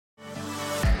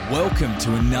Welcome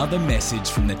to another message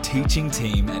from the teaching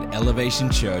team at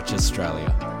Elevation Church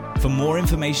Australia. For more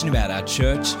information about our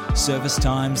church, service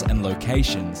times and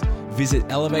locations, visit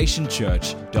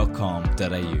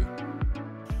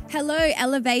elevationchurch.com.au. Hello,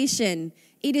 Elevation.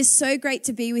 It is so great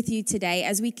to be with you today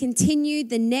as we continue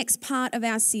the next part of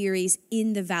our series,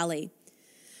 In the Valley.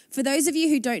 For those of you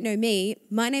who don't know me,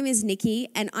 my name is Nikki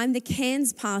and I'm the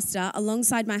Cairns pastor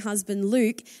alongside my husband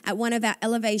Luke at one of our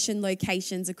Elevation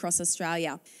locations across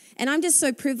Australia. And I'm just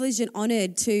so privileged and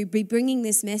honoured to be bringing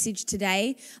this message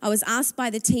today. I was asked by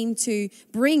the team to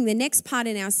bring the next part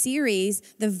in our series,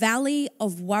 The Valley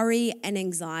of Worry and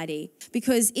Anxiety.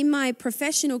 Because in my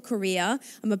professional career,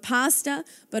 I'm a pastor,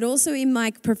 but also in my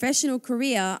professional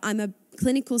career, I'm a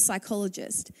clinical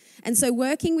psychologist. And so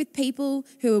working with people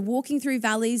who are walking through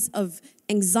valleys of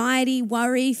anxiety,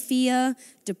 worry, fear,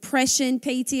 depression,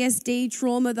 PTSD,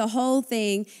 trauma, the whole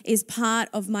thing is part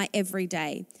of my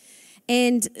everyday.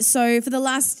 And so for the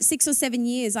last 6 or 7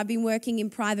 years, I've been working in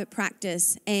private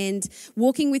practice and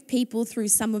walking with people through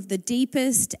some of the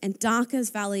deepest and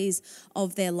darkest valleys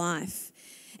of their life.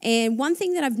 And one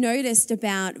thing that I've noticed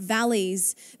about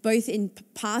valleys, both in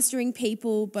pastoring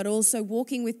people, but also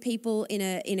walking with people in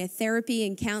a therapy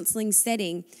and counseling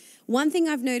setting, one thing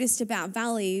I've noticed about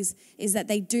valleys is that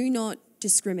they do not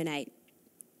discriminate.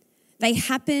 They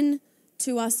happen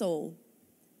to us all.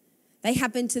 They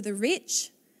happen to the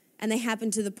rich and they happen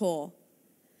to the poor.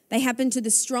 They happen to the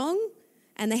strong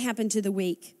and they happen to the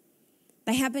weak.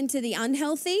 They happen to the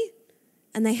unhealthy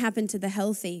and they happen to the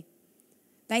healthy.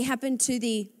 They happen to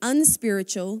the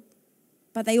unspiritual,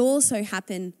 but they also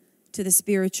happen to the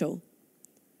spiritual.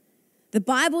 The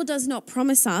Bible does not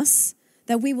promise us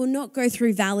that we will not go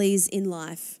through valleys in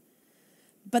life.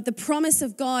 But the promise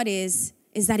of God is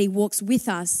that He walks with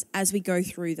us as we go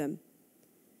through them.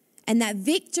 And that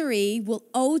victory will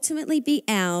ultimately be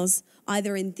ours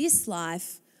either in this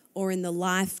life or in the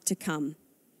life to come.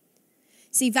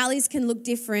 See, valleys can look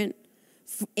different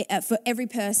for every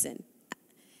person.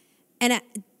 And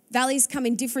valleys come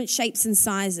in different shapes and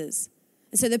sizes.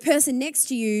 And so the person next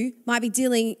to you might be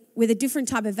dealing with a different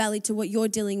type of valley to what you're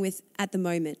dealing with at the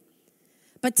moment.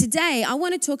 But today, I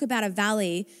want to talk about a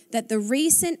valley that the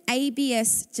recent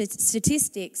ABS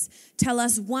statistics tell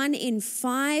us 1 in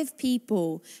 5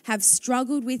 people have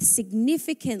struggled with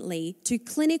significantly to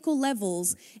clinical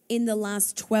levels in the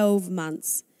last 12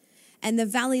 months. And the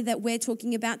valley that we're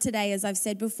talking about today, as I've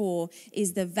said before,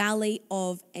 is the valley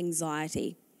of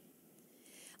anxiety.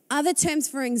 Other terms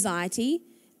for anxiety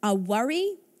are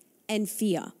worry and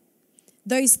fear.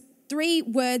 Those 3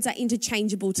 words are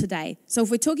interchangeable today. So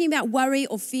if we're talking about worry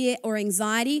or fear or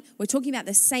anxiety, we're talking about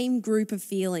the same group of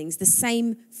feelings, the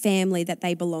same family that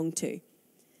they belong to.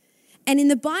 And in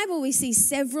the Bible, we see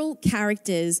several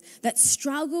characters that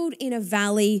struggled in a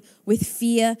valley with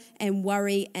fear and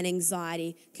worry and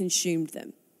anxiety consumed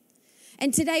them.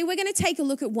 And today we're going to take a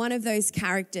look at one of those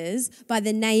characters by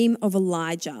the name of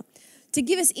Elijah, to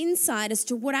give us insight as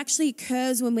to what actually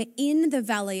occurs when we're in the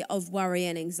valley of worry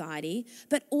and anxiety,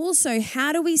 but also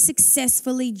how do we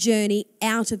successfully journey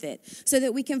out of it so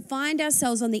that we can find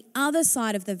ourselves on the other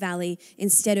side of the valley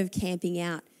instead of camping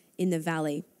out in the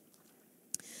valley.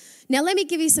 Now, let me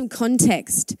give you some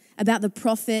context about the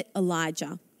prophet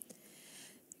Elijah.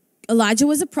 Elijah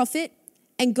was a prophet,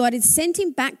 and God had sent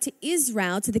him back to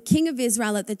Israel, to the king of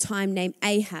Israel at the time named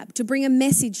Ahab, to bring a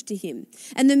message to him.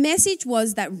 And the message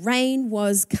was that rain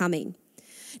was coming.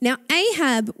 Now,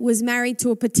 Ahab was married to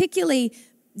a particularly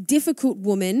difficult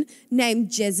woman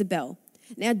named Jezebel.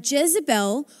 Now,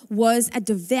 Jezebel was a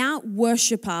devout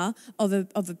worshipper of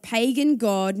a pagan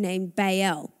god named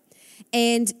Baal.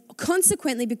 And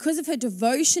consequently, because of her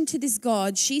devotion to this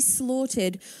god, she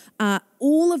slaughtered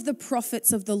all of the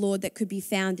prophets of the Lord that could be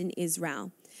found in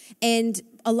Israel. And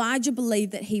Elijah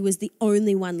believed that he was the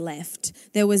only one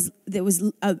left. There was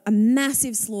a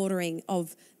massive slaughtering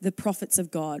of the prophets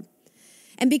of God.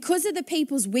 And because of the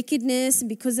people's wickedness and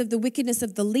because of the wickedness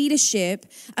of the leadership,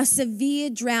 a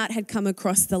severe drought had come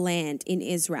across the land in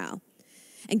Israel.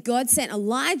 And God sent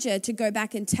Elijah to go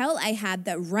back and tell Ahab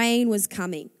that rain was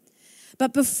coming.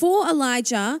 But before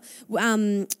Elijah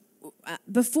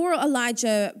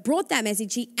brought that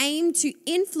message, he aimed to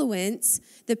influence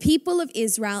the people of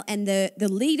Israel and the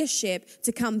leadership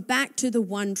to come back to the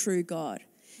one true God.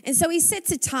 And so he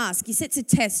sets a task, he sets a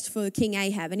test for King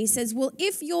Ahab. And he says, well,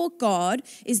 if your God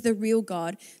is the real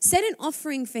God, set an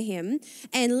offering for him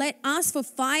and ask for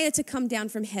fire to come down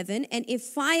from heaven. And if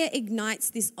fire ignites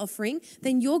this offering,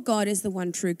 then your God is the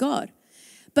one true God.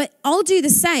 But I'll do the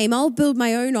same. I'll build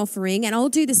my own offering and I'll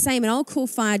do the same and I'll call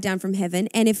fire down from heaven.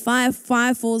 And if fire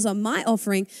falls on my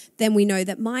offering, then we know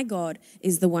that my God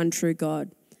is the one true God.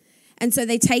 And so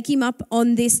they take him up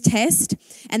on this test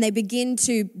and they begin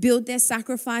to build their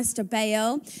sacrifice to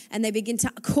Baal, and they begin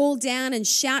to call down and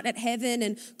shout at heaven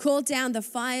and call down the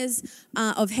fires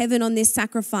of heaven on this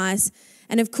sacrifice.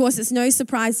 And of course, it's no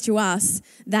surprise to us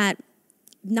that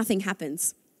nothing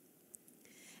happens.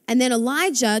 And then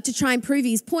Elijah, to try and prove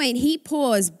his point, he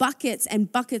pours buckets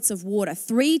and buckets of water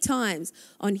 3 times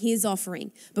on his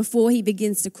offering before he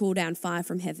begins to call down fire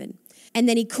from heaven. And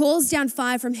then he calls down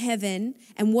fire from heaven,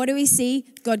 and what do we see?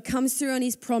 God comes through on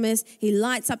his promise. He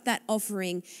lights up that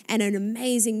offering, and an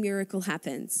amazing miracle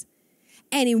happens.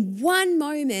 And in one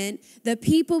moment, the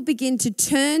people begin to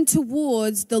turn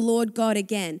towards the Lord God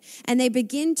again. And they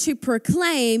begin to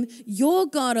proclaim, your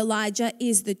God, Elijah,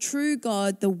 is the true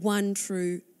God, the one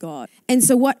true God. And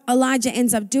so what Elijah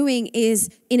ends up doing is,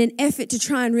 in an effort to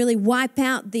try and really wipe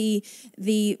out the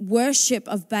worship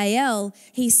of Baal,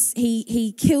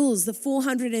 he kills the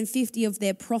 450 of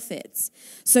their prophets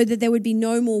so that there would be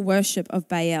no more worship of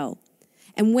Baal.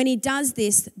 And when he does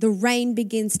this, the rain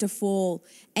begins to fall,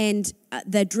 and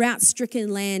the drought-stricken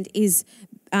land is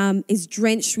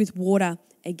drenched with water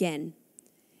again.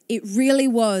 It really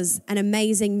was an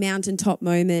amazing mountaintop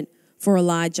moment for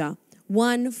Elijah,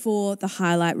 one for the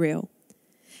highlight reel.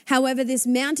 However, this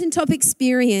mountaintop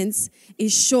experience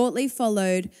is shortly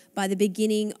followed by the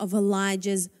beginning of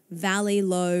Elijah's valley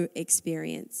low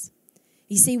experience.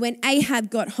 You see, when Ahab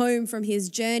got home from his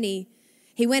journey,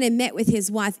 he went and met with his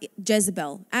wife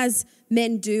Jezebel, as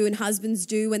men do and husbands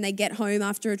do when they get home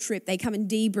after a trip. They come and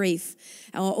debrief.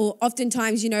 Or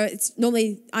oftentimes, it's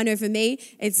normally, I know for me,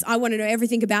 I want to know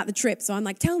everything about the trip. So I'm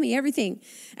like, tell me everything.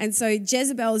 And so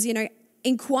Jezebel's,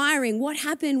 inquiring, what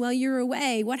happened while you were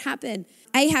away? What happened?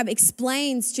 Ahab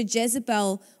explains to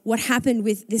Jezebel what happened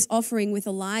with this offering with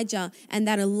Elijah, and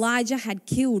that Elijah had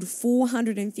killed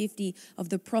 450 of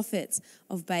the prophets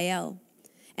of Baal.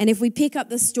 And if we pick up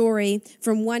the story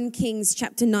from 1 Kings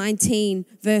chapter 19,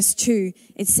 verse 2,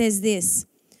 it says this.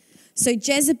 So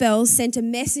Jezebel sent a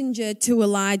messenger to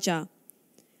Elijah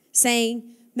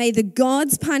saying, may the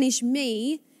gods punish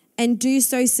me and do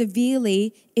so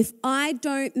severely if I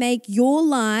don't make your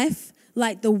life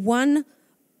like the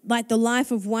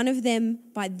life of one of them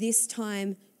by this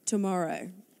time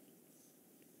tomorrow.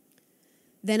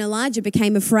 Then Elijah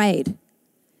became afraid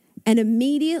and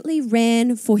immediately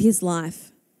ran for his life.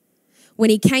 When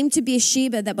he came to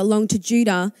Beersheba that belonged to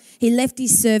Judah, he left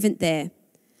his servant there.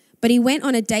 But he went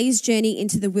on a day's journey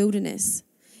into the wilderness.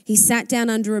 He sat down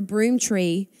under a broom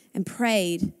tree and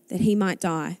prayed that he might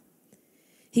die.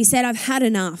 He said, I've had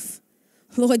enough.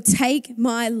 Lord, take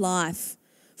my life,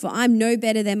 for I'm no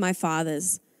better than my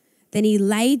fathers. Then he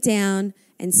lay down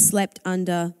and slept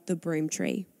under the broom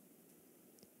tree.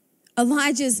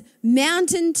 Elijah's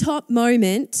mountaintop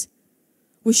moment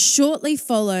was shortly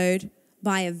followed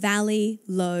by a valley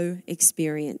low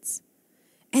experience.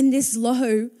 And this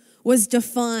low was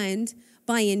defined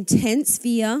by intense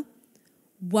fear,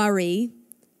 worry,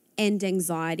 and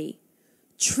anxiety,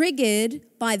 triggered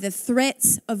by the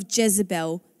threats of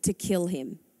Jezebel to kill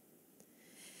him.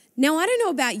 Now, I don't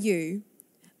know about you,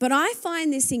 but I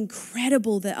find this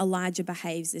incredible that Elijah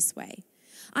behaves this way.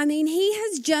 I mean, he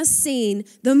has just seen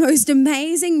the most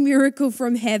amazing miracle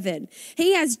from heaven.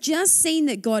 He has just seen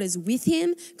that God is with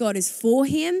him, God is for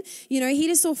him. He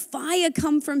just saw fire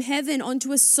come from heaven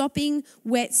onto a sopping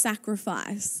wet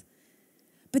sacrifice.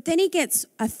 But then he gets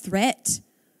a threat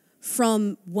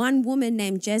from one woman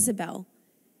named Jezebel,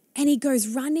 and he goes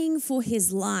running for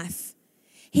his life.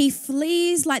 He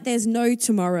flees like there's no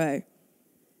tomorrow.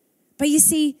 But you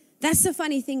see, that's the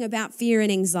funny thing about fear and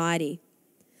anxiety,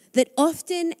 that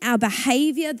often our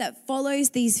behavior that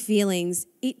follows these feelings,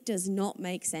 it does not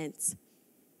make sense.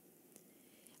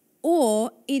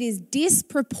 Or it is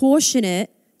disproportionate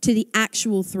to the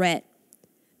actual threat.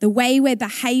 The way we're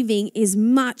behaving is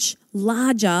much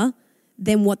larger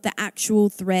than what the actual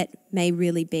threat may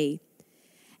really be.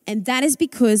 And that is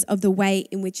because of the way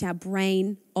in which our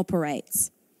brain operates.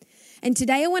 And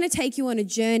today I want to take you on a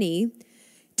journey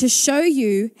to show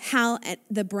you how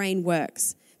the brain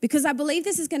works, because I believe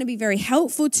this is going to be very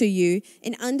helpful to you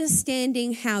in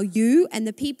understanding how you and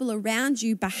the people around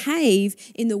you behave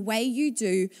in the way you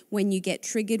do when you get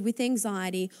triggered with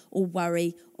anxiety or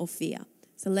worry or fear.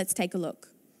 So let's take a look.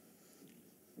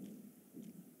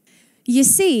 You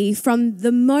see, from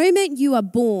the moment you are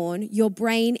born, your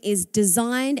brain is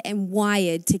designed and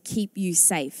wired to keep you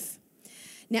safe.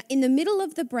 Now, in the middle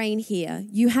of the brain here,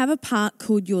 you have a part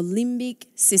called your limbic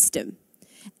system.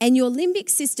 And your limbic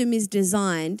system is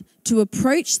designed to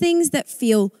approach things that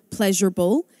feel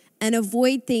pleasurable and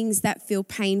avoid things that feel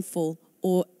painful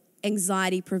or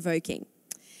anxiety-provoking.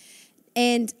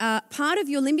 And part of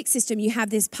your limbic system, you have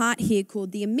this part here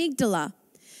called the amygdala.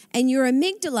 And your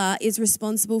amygdala is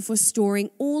responsible for storing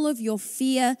all of your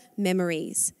fear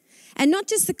memories. And not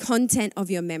just the content of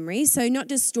your memory, so not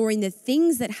just storing the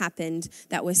things that happened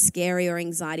that were scary or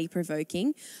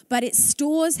anxiety-provoking, but it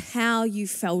stores how you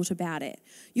felt about it.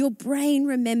 Your brain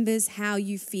remembers how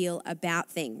you feel about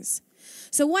things.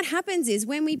 So what happens is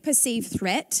when we perceive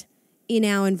threat in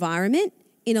our environment,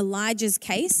 in Elijah's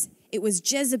case, it was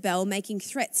Jezebel making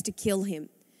threats to kill him.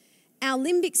 Our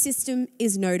limbic system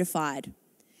is notified.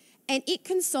 And it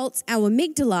consults our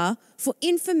amygdala for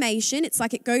information. It's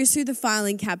like it goes through the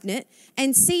filing cabinet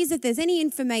and sees if there's any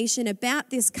information about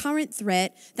this current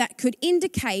threat that could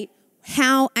indicate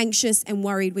how anxious and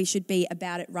worried we should be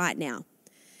about it right now.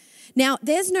 Now,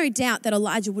 there's no doubt that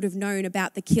Elijah would have known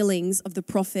about the killings of the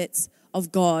prophets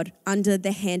of God under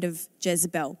the hand of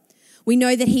Jezebel. We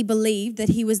know that he believed that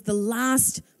he was the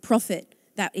last prophet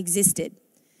that existed.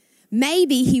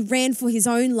 Maybe he ran for his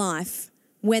own life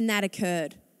when that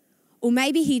occurred. Or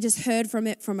maybe he just heard from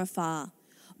it from afar.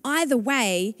 Either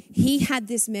way, he had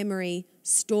this memory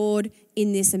stored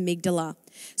in this amygdala.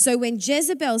 So when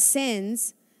Jezebel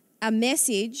sends a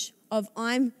message of,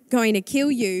 I'm going to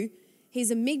kill you,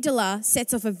 his amygdala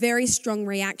sets off a very strong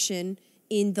reaction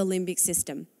in the limbic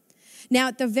system. Now,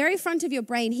 at the very front of your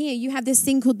brain here, you have this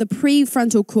thing called the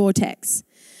prefrontal cortex.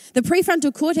 The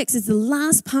prefrontal cortex is the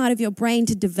last part of your brain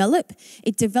to develop.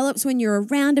 It develops when you're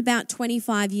around about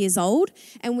 25 years old,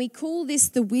 and we call this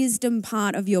the wisdom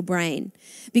part of your brain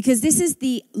because this is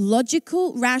the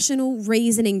logical, rational,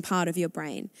 reasoning part of your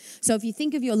brain. So if you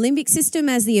think of your limbic system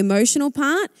as the emotional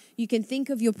part, you can think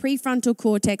of your prefrontal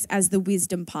cortex as the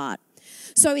wisdom part.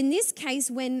 So in this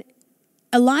case, when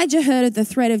Elijah heard of the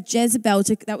threat of Jezebel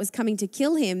that was coming to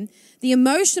kill him, the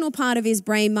emotional part of his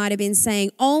brain might have been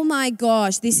saying, oh my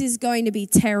gosh, this is going to be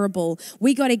terrible.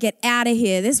 We got to get out of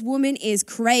here. This woman is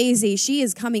crazy. She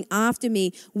is coming after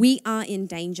me. We are in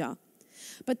danger.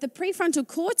 But the prefrontal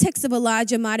cortex of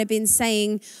Elijah might have been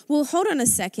saying, well, hold on a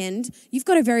second. You've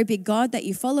got a very big God that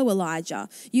you follow, Elijah.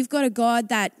 You've got a God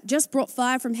that just brought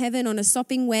fire from heaven on a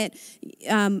sopping wet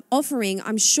offering.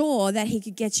 I'm sure that he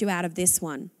could get you out of this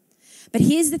one. But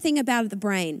here's the thing about the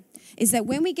brain, is that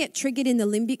when we get triggered in the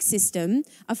limbic system,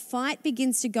 a fight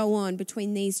begins to go on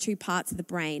between these two parts of the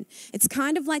brain. It's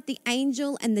kind of like the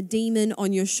angel and the demon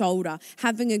on your shoulder,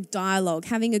 having a dialogue,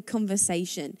 having a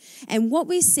conversation. And what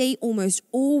we see almost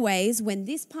always when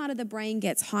this part of the brain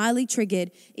gets highly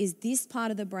triggered is this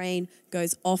part of the brain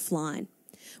goes offline.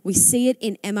 We see it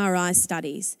in MRI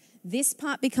studies. This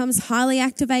part becomes highly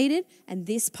activated and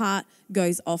this part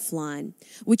goes offline,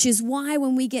 which is why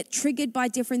when we get triggered by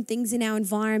different things in our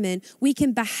environment, we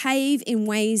can behave in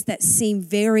ways that seem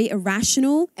very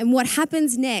irrational. And what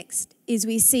happens next is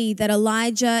we see that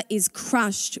Elijah is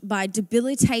crushed by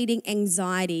debilitating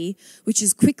anxiety, which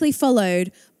is quickly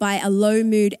followed by a low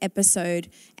mood episode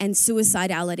and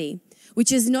suicidality,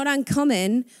 which is not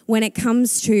uncommon when it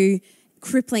comes to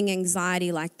crippling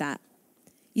anxiety like that.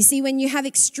 You see, when you have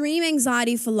extreme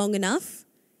anxiety for long enough,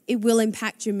 it will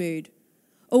impact your mood.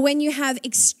 Or when you have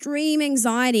extreme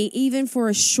anxiety, even for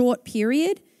a short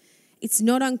period, it's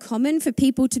not uncommon for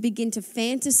people to begin to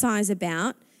fantasize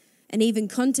about and even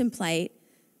contemplate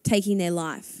taking their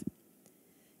life.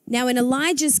 Now, in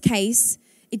Elijah's case,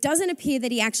 it doesn't appear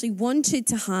that he actually wanted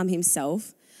to harm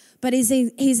himself, but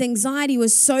his anxiety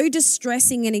was so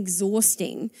distressing and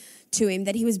exhausting to him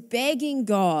that he was begging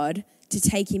God to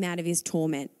take him out of his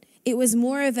torment. It was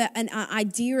more of an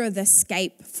idea of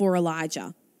escape for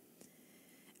Elijah.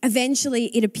 Eventually,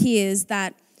 it appears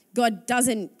that God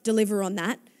doesn't deliver on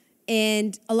that,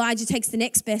 and Elijah takes the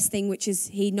next best thing, which is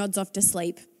he nods off to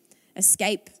sleep.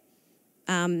 Escape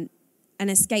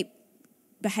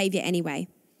behavior anyway.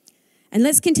 And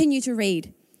let's continue to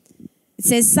read. It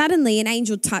says, suddenly an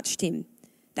angel touched him.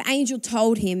 The angel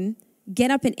told him, get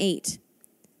up and eat.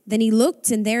 Then he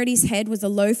looked, and there at his head was a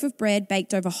loaf of bread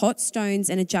baked over hot stones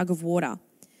and a jug of water.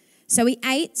 So he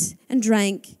ate and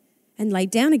drank and lay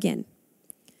down again.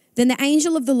 Then the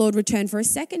angel of the Lord returned for a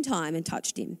second time and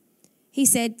touched him. He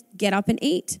said, get up and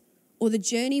eat, or the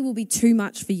journey will be too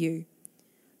much for you.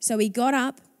 So he got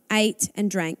up, ate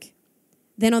and drank.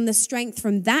 Then on the strength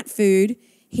from that food,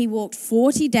 he walked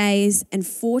 40 days and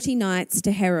 40 nights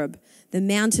to Horeb, the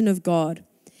mountain of God.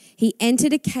 He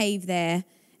entered a cave there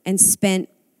and spent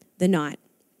the night.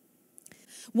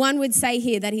 One would say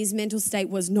here that his mental state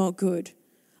was not good.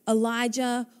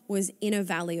 Elijah was in a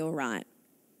valley, all right.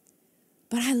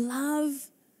 But I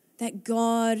love that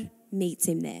God meets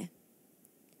him there.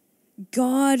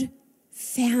 God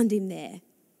found him there.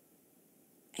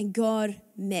 And God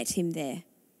met him there.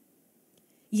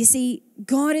 You see,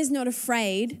 God is not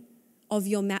afraid of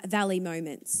your valley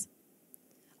moments.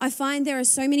 I find there are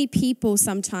so many people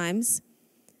sometimes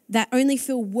that only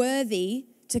feel worthy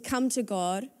to come to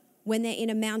God when they're in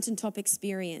a mountaintop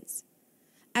experience,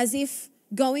 as if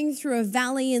going through a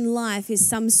valley in life is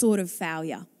some sort of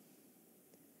failure.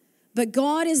 But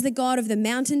God is the God of the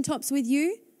mountaintops with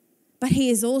you, but he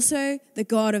is also the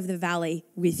God of the valley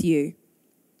with you.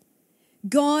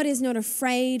 God is not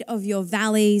afraid of your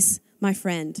valleys, my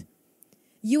friend.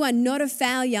 You are not a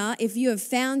failure if you have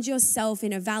found yourself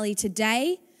in a valley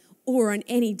today or on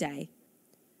any day.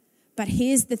 But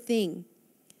here's the thing,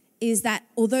 is that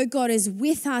although God is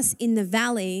with us in the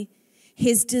valley,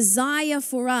 his desire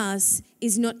for us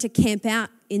is not to camp out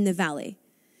in the valley.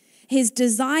 His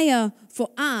desire for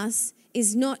us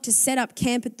is not to set up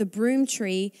camp at the broom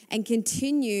tree and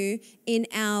continue in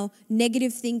our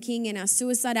negative thinking and our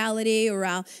suicidality or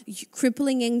our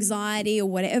crippling anxiety or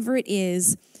whatever it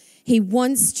is. He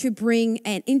wants to bring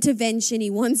an intervention. He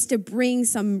wants to bring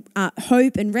some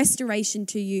hope and restoration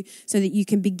to you so that you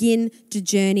can begin to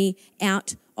journey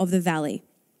out of the valley.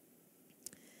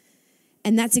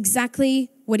 And that's exactly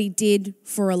what he did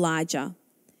for Elijah.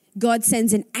 God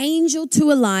sends an angel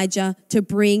to Elijah to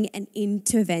bring an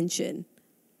intervention.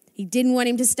 He didn't want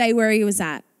him to stay where he was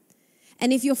at.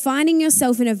 And if you're finding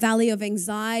yourself in a valley of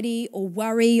anxiety or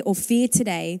worry or fear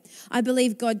today, I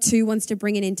believe God too wants to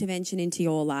bring an intervention into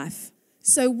your life.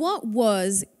 So what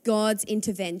was God's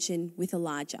intervention with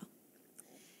Elijah?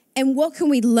 And what can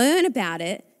we learn about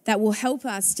it that will help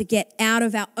us to get out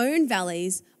of our own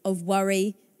valleys of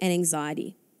worry and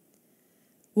anxiety?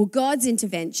 Well, God's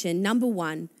intervention, number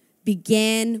one,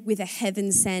 began with a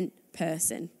heaven-sent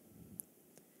person.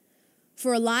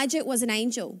 For Elijah, it was an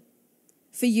angel.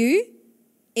 For you,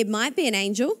 it might be an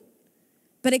angel,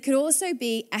 but it could also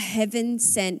be a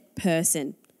heaven-sent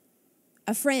person,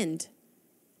 a friend,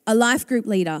 a life group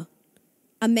leader,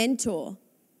 a mentor,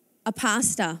 a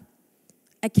pastor,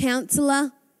 a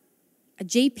counselor, a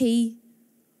GP,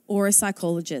 or a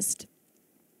psychologist.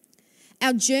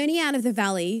 Our journey out of the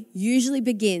valley usually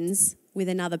begins with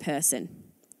another person.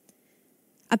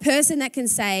 A person that can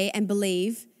say and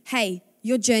believe, hey,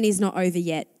 your journey is not over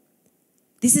yet.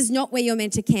 This is not where you're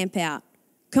meant to camp out.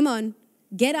 Come on,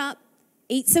 get up,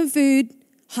 eat some food,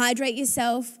 hydrate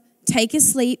yourself, take a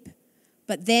sleep.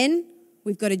 But then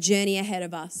we've got a journey ahead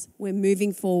of us. We're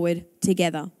moving forward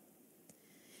together.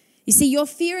 You see, your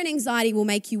fear and anxiety will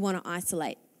make you want to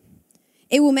isolate.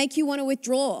 It will make you want to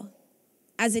withdraw,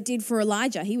 as it did for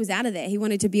Elijah. He was out of there. He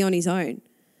wanted to be on his own.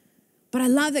 But I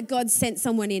love that God sent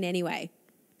someone in anyway,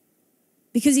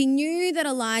 because he knew that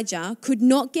Elijah could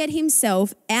not get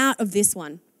himself out of this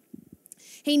one.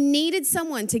 He needed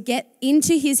someone to get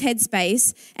into his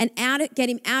headspace and get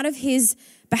him out of his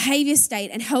behavior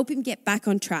state and help him get back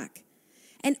on track.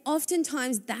 And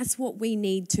oftentimes that's what we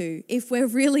need to, if we're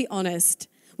really honest.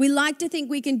 We like to think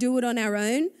we can do it on our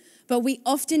own, but we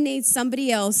often need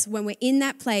somebody else when we're in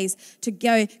that place to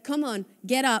go, come on,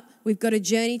 get up. We've got a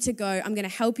journey to go. I'm going to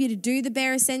help you to do the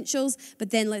bare essentials, but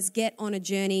then let's get on a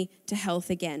journey to health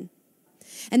again.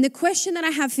 And the question that I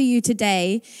have for you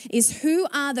today is, who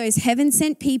are those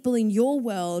heaven-sent people in your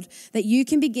world that you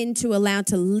can begin to allow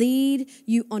to lead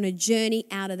you on a journey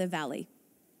out of the valley?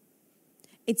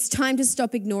 It's time to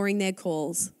stop ignoring their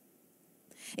calls.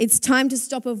 It's time to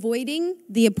stop avoiding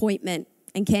the appointment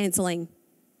and cancelling.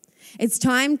 It's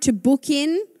time to book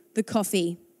in the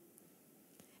coffee.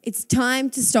 It's time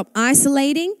to stop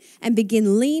isolating and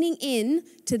begin leaning in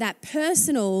to that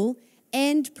personal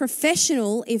and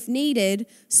professional, if needed,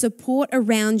 support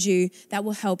around you that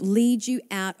will help lead you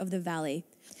out of the valley.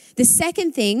 The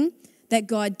second thing that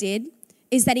God did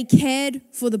is that he cared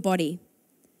for the body.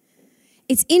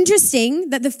 It's interesting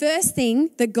that the first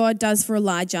thing that God does for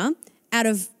Elijah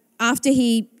after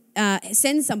he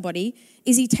sends somebody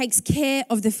is he takes care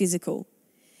of the physical.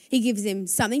 He gives him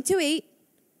something to eat,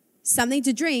 something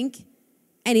to drink,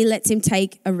 and he lets him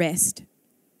take a rest.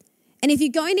 And if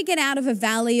you're going to get out of a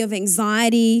valley of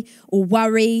anxiety or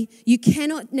worry, you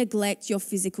cannot neglect your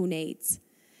physical needs.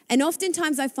 And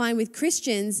oftentimes I find with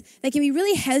Christians, they can be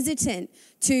really hesitant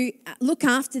to look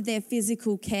after their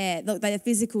physical care, their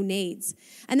physical needs.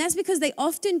 And that's because they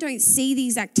often don't see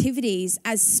these activities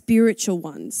as spiritual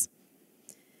ones.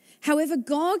 However,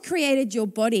 God created your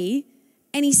body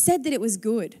and he said that it was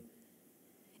good.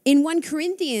 In 1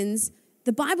 Corinthians,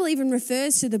 the Bible even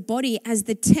refers to the body as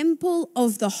the temple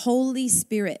of the Holy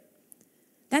Spirit.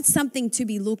 That's something to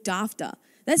be looked after.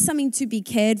 That's something to be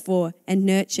cared for and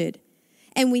nurtured.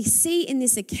 And we see in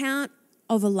this account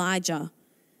of Elijah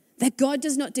that God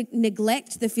does not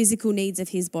neglect the physical needs of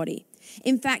his body.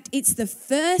 In fact, it's the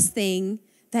first thing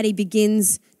that he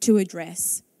begins to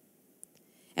address.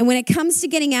 And when it comes to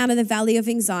getting out of the valley of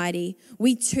anxiety,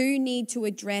 we too need to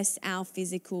address our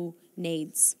physical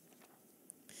needs.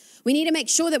 We need to make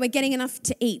sure that we're getting enough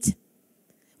to eat.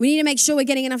 We need to make sure we're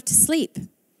getting enough to sleep.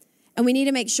 And we need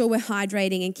to make sure we're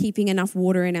hydrating and keeping enough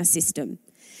water in our system.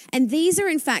 And these are,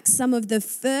 in fact, some of the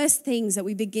first things that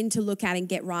we begin to look at and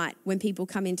get right when people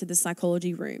come into the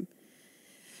psychology room.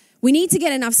 We need to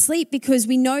get enough sleep because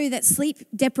we know that sleep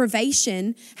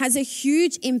deprivation has a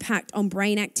huge impact on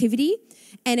brain activity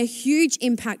and a huge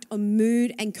impact on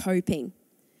mood and coping.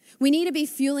 We need to be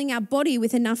fueling our body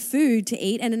with enough food to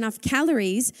eat and enough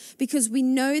calories because we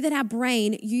know that our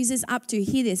brain uses up to,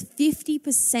 hear this,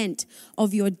 50%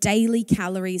 of your daily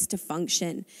calories to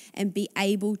function and be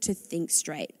able to think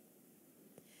straight.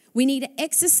 We need to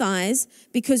exercise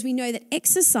because we know that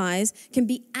exercise can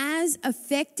be as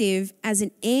effective as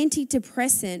an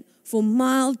antidepressant for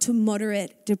mild to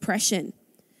moderate depression.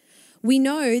 We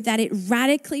know that it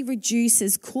radically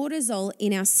reduces cortisol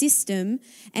in our system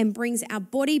and brings our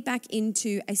body back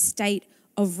into a state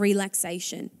of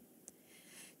relaxation.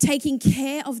 Taking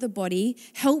care of the body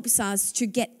helps us to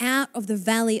get out of the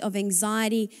valley of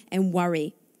anxiety and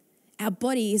worry. Our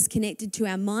body is connected to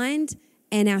our mind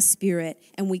and our spirit,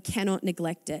 and we cannot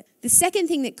neglect it. The second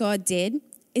thing that God did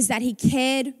is that he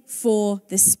cared for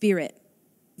the spirit.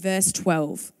 Verse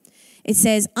 12, it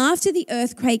says, after the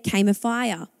earthquake came a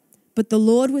fire, but the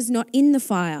Lord was not in the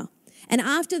fire. And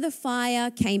after the fire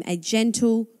came a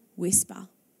gentle whisper.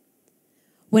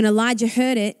 When Elijah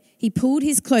heard it, he pulled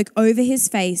his cloak over his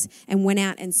face and went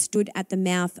out and stood at the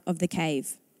mouth of the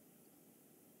cave.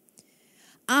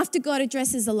 After God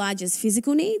addresses Elijah's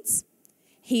physical needs,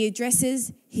 he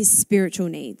addresses his spiritual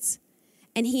needs.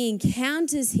 And he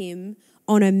encounters him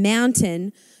on a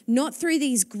mountain, not through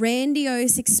these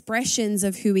grandiose expressions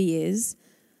of who he is,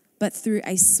 but through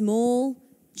a small,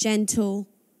 gentle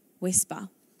whisper.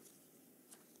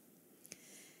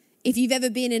 If you've ever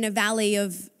been in a valley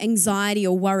of anxiety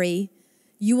or worry,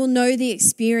 you will know the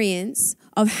experience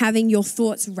of having your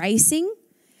thoughts racing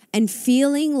and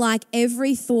feeling like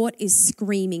every thought is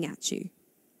screaming at you.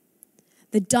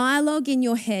 The dialogue in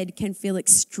your head can feel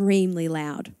extremely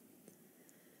loud.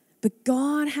 But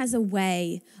God has a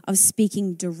way of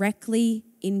speaking directly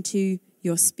into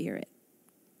your spirit.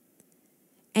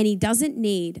 And he doesn't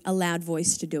need a loud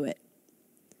voice to do it.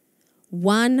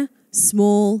 One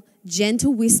small,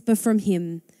 gentle whisper from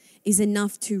him is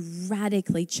enough to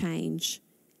radically change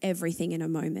everything in a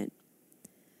moment.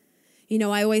 You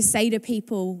know, I always say to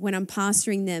people when I'm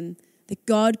pastoring them that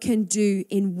God can do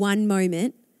in one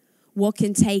moment what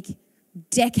can take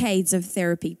decades of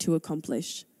therapy to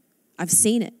accomplish. I've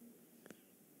seen it.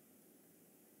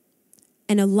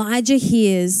 And Elijah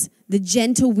hears the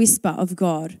gentle whisper of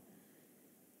God.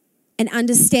 And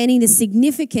understanding the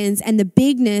significance and the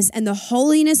bigness and the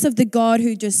holiness of the God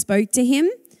who just spoke to him,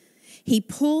 he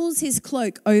pulls his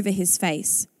cloak over his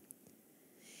face.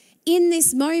 In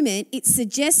this moment, it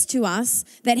suggests to us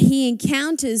that he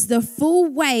encounters the full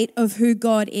weight of who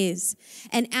God is.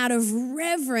 And out of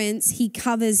reverence, he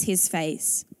covers his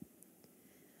face.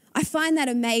 I find that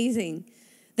amazing,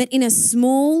 that in a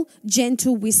small,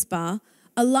 gentle whisper,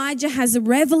 Elijah has a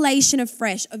revelation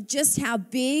afresh of just how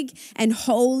big and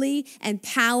holy and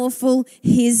powerful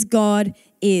his God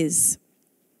is.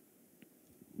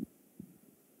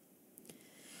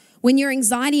 When your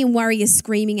anxiety and worry is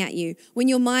screaming at you, when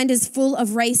your mind is full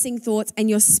of racing thoughts and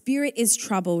your spirit is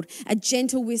troubled, a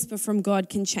gentle whisper from God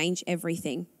can change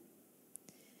everything.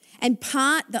 And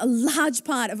a large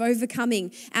part of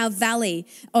overcoming our valley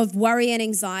of worry and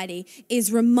anxiety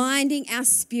is reminding our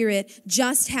spirit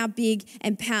just how big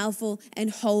and powerful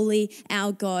and holy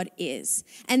our God is.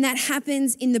 And that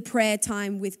happens in the prayer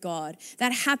time with God.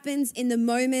 That happens in the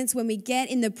moments when we get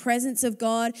in the presence of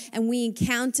God and we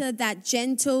encounter that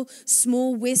gentle,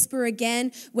 small whisper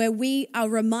again, where we are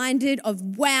reminded of,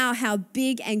 wow, how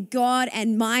big and God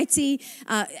and mighty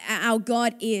our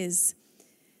God is.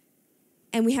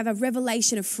 And we have a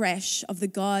revelation afresh of the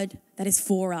God that is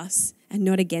for us and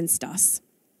not against us.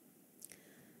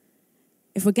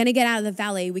 If we're going to get out of the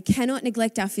valley, we cannot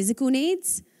neglect our physical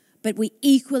needs, but we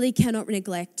equally cannot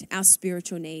neglect our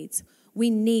spiritual needs. We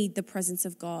need the presence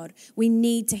of God. We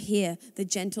need to hear the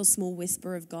gentle, small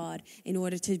whisper of God in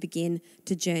order to begin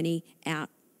to journey out.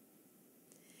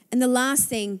 And the last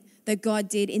thing that God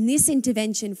did in this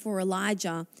intervention for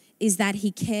Elijah is that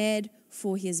he cared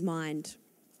for his mind.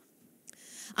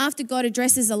 After God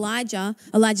addresses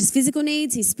Elijah's physical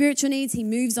needs, his spiritual needs, he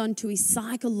moves on to his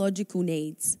psychological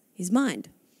needs, his mind.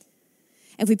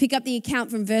 If we pick up the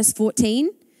account from verse 14,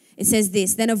 it says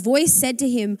this, "Then a voice said to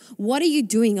him, 'What are you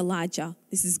doing, Elijah?'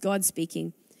 This is God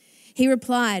speaking. He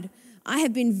replied, I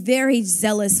have been very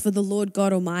zealous for the Lord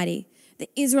God Almighty. The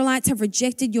Israelites have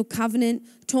rejected your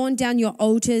covenant, torn down your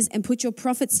altars, and put your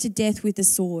prophets to death with the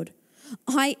sword.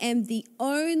 I am the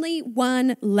only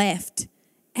one left,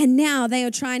 and now they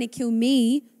are trying to kill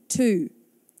me too.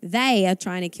 They are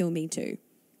trying to kill me too.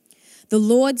 The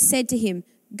Lord said to him,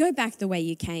 go back the way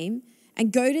you came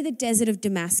and go to the desert of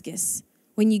Damascus.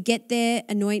 When you get there,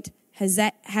 anoint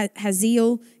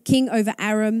Hazael, king over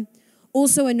Aram.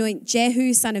 Also anoint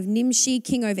Jehu, son of Nimshi,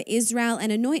 king over Israel,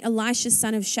 and anoint Elisha,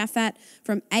 son of Shaphat,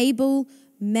 from Abel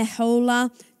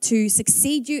Meholah, to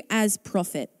succeed you as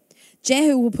prophet.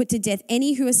 Jehu will put to death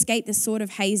any who escape the sword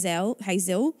of Hazael,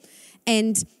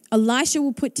 and Elisha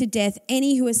will put to death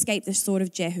any who escape the sword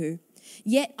of Jehu.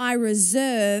 Yet I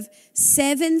reserve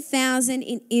 7,000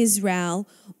 in Israel,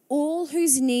 all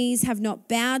whose knees have not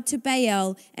bowed to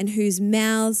Baal and whose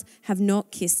mouths have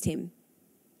not kissed him.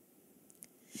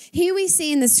 Here we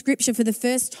see in the scripture for the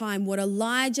first time what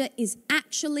Elijah is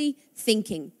actually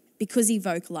thinking because he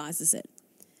vocalizes it.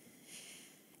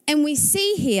 And we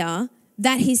see here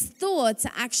that his thoughts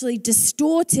are actually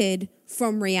distorted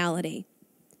from reality.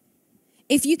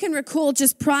 If you can recall,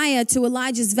 just prior to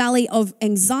Elijah's valley of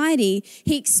anxiety,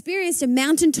 he experienced a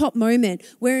mountaintop moment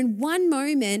where in one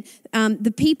moment,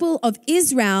 the people of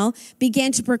Israel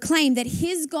began to proclaim that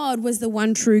his God was the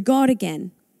one true God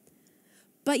again.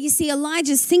 But you see,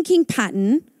 Elijah's thinking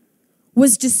pattern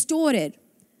was distorted.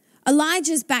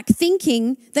 Elijah's back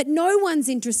thinking that no one's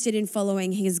interested in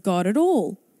following his God at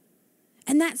all.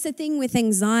 And that's the thing with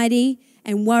anxiety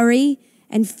and worry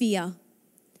and fear,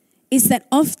 is that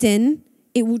often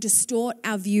it will distort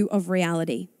our view of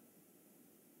reality.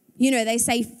 You know, they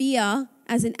say fear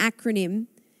as an acronym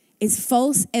is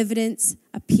false evidence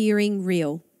appearing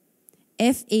real.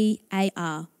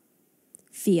 F-E-A-R,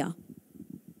 fear.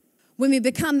 When we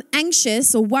become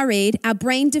anxious or worried, our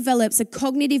brain develops a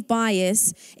cognitive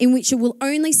bias in which it will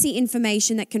only see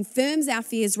information that confirms our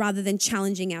fears rather than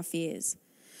challenging our fears.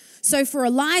 So for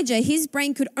Elijah, his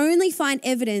brain could only find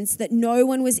evidence that no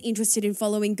one was interested in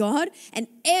following God and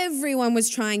everyone was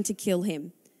trying to kill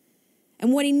him.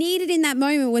 And what he needed in that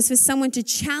moment was for someone to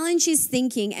challenge his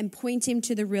thinking and point him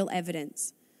to the real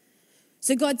evidence.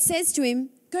 So God says to him,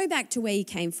 go back to where you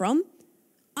came from.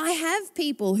 I have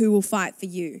people who will fight for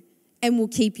you and will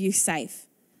keep you safe.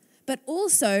 But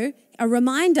also a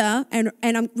reminder and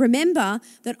remember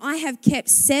that I have kept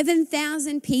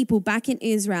 7,000 people back in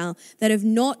Israel that have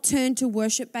not turned to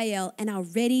worship Baal and are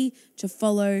ready to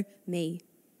follow me.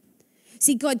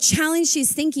 See, God challenged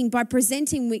his thinking by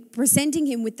presenting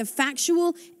him with the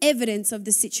factual evidence of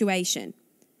the situation.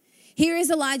 Here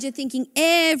is Elijah thinking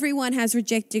everyone has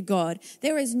rejected God.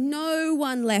 There is no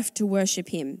one left to worship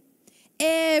him.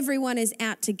 Everyone is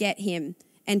out to get him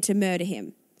and to murder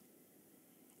him.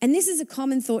 And this is a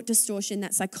common thought distortion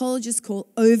that psychologists call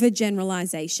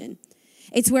overgeneralization.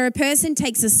 It's where a person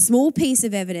takes a small piece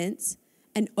of evidence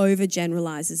and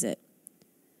overgeneralizes it,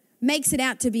 makes it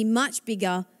out to be much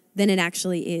bigger than it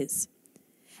actually is.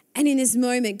 And in this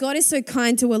moment, God is so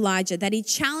kind to Elijah that he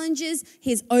challenges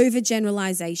his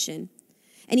overgeneralization.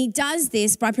 And he does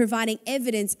this by providing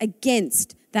evidence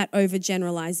against that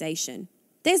overgeneralization.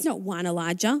 There's not one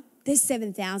Elijah, there's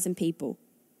 7,000 people.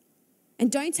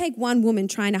 And don't take one woman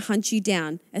trying to hunt you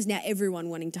down as now everyone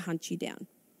wanting to hunt you down.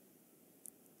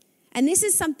 And this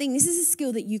is a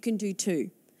skill that you can do too.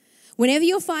 Whenever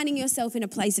you're finding yourself in a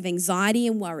place of anxiety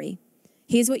and worry,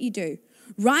 here's what you do.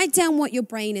 Write down what your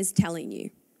brain is telling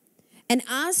you and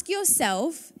ask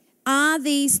yourself, are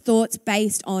these thoughts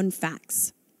based on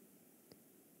facts?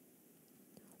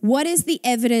 What is the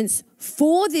evidence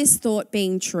for this thought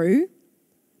being true?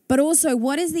 But also,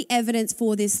 what is the evidence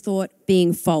for this thought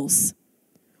being false?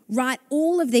 Write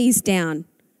all of these down.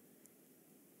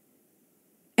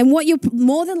 And what you'll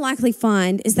more than likely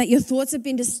find is that your thoughts have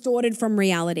been distorted from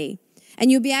reality. And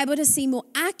you'll be able to see more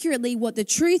accurately what the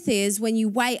truth is when you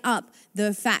weigh up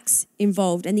the facts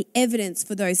involved and the evidence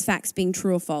for those facts being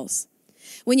true or false.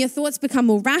 When your thoughts become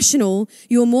more rational,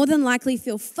 you'll more than likely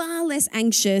feel far less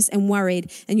anxious and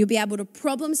worried, and you'll be able to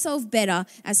problem solve better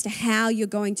as to how you're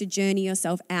going to journey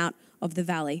yourself out of the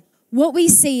valley. What we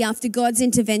see after God's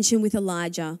intervention with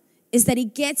Elijah is that he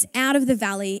gets out of the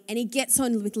valley and he gets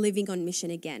on with living on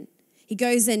mission again. He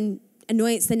goes and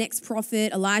anoints the next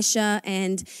prophet, Elisha,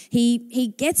 and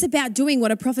he gets about doing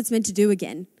what a prophet's meant to do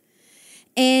again.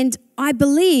 And I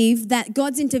believe that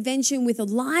God's intervention with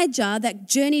Elijah that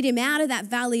journeyed him out of that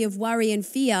valley of worry and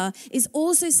fear is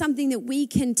also something that we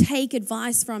can take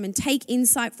advice from and take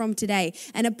insight from today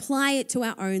and apply it to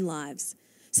our own lives.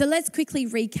 So let's quickly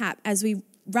recap as we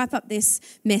wrap up this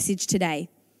message today.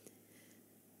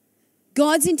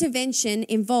 God's intervention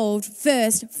involved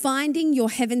first finding your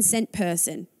heaven-sent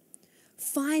person.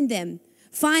 Find them.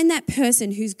 Find that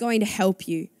person who's going to help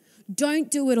you.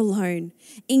 Don't do it alone.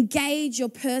 Engage your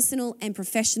personal and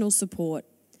professional support.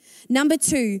 Number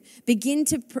 2, begin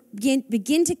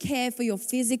to care for your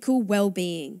physical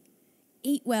well-being.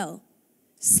 Eat well,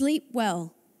 sleep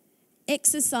well,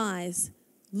 exercise,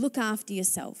 look after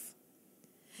yourself.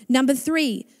 Number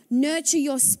 3, nurture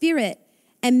your spirit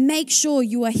and make sure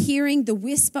you are hearing the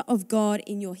whisper of God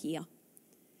in your ear.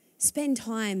 Spend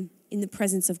time in the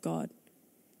presence of God.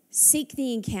 Seek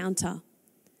the encounter.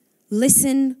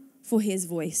 Listen for his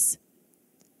voice.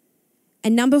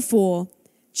 And number 4,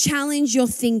 challenge your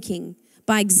thinking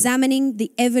by examining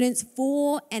the evidence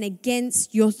for and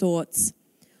against your thoughts.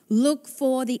 Look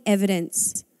for the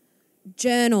evidence.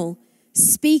 Journal.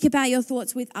 Speak about your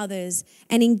thoughts with others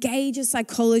and engage a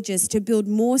psychologist to build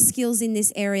more skills in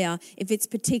this area if it's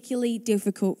particularly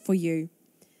difficult for you.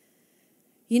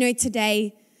 You know,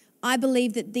 today, I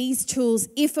believe that these tools,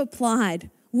 if applied,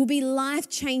 will be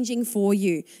life-changing for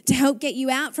you to help get you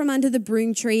out from under the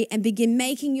broom tree and begin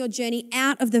making your journey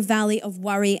out of the valley of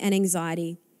worry and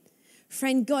anxiety.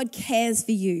 Friend, God cares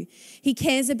for you. He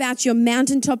cares about your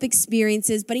mountaintop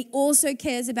experiences, but he also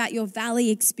cares about your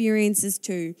valley experiences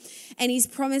too. And he's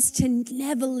promised to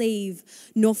never leave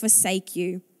nor forsake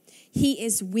you. He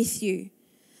is with you.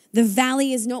 The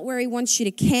valley is not where he wants you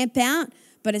to camp out,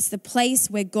 but it's the place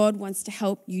where God wants to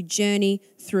help you journey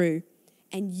through.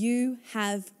 And you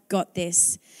have got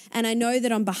this. And I know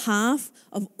that on behalf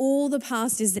of all the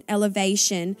pastors at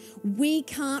Elevation, we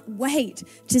can't wait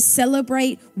to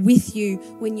celebrate with you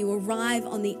when you arrive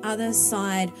on the other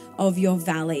side of your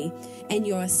valley and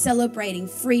you're celebrating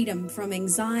freedom from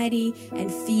anxiety and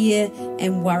fear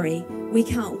and worry. We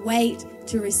can't wait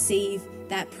to receive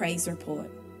that praise report.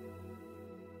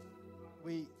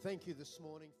 We thank you this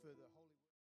morning.